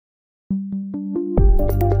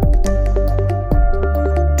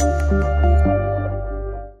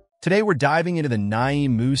Today we're diving into the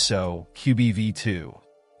Naim Muso QBV2,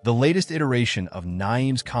 the latest iteration of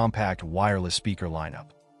Naim's compact wireless speaker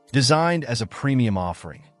lineup. Designed as a premium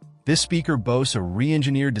offering, this speaker boasts a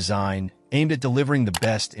re-engineered design aimed at delivering the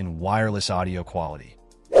best in wireless audio quality.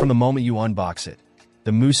 From the moment you unbox it,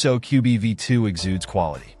 the Muso QBV2 exudes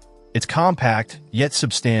quality. It's compact, yet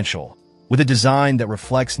substantial, with a design that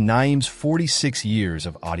reflects Naim's 46 years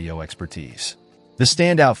of audio expertise. The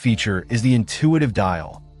standout feature is the intuitive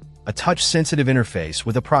dial, a touch-sensitive interface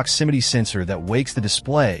with a proximity sensor that wakes the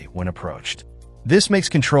display when approached. This makes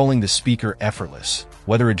controlling the speaker effortless,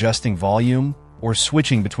 whether adjusting volume or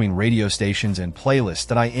switching between radio stations and playlists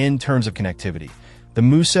that in terms of connectivity. The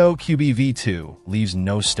Muso QBV2 leaves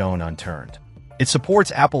no stone unturned. It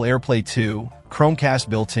supports Apple AirPlay 2, Chromecast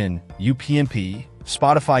built-in, UPnP,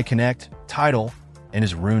 Spotify Connect, Tidal, and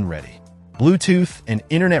is Roon-ready. Bluetooth and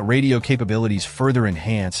internet radio capabilities further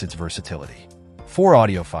enhance its versatility. For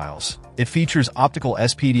audiophiles, it features optical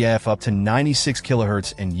SPDIF up to 96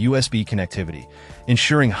 kHz and USB connectivity,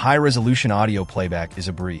 ensuring high-resolution audio playback is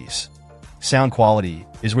a breeze. Sound quality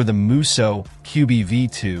is where the Muso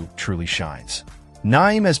QBV2 truly shines.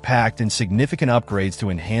 Naim has packed in significant upgrades to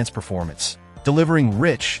enhance performance, delivering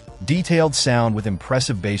rich, detailed sound with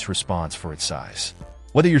impressive bass response for its size.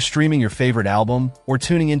 Whether you're streaming your favorite album or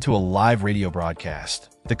tuning into a live radio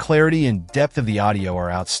broadcast, the clarity and depth of the audio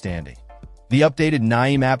are outstanding. The updated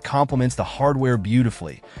Naim app complements the hardware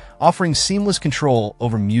beautifully, offering seamless control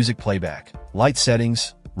over music playback, light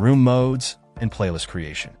settings, room modes, and playlist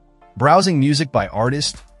creation. Browsing music by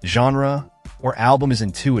artist, genre, or album is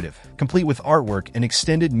intuitive, complete with artwork and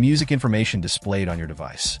extended music information displayed on your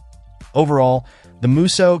device. Overall, the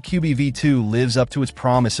Muso QBV2 lives up to its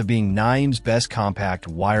promise of being Naim's best compact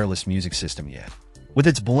wireless music system yet. With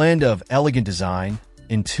its blend of elegant design,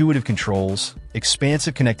 intuitive controls,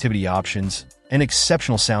 expansive connectivity options, and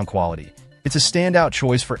exceptional sound quality, it's a standout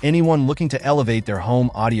choice for anyone looking to elevate their home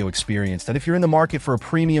audio experience. That if you're in the market for a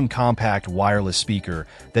premium compact wireless speaker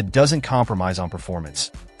that doesn't compromise on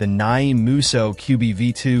performance, the Naim Muso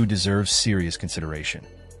QBV2 deserves serious consideration.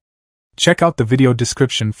 Check out the video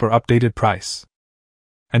description for updated price.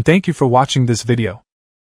 And thank you for watching this video.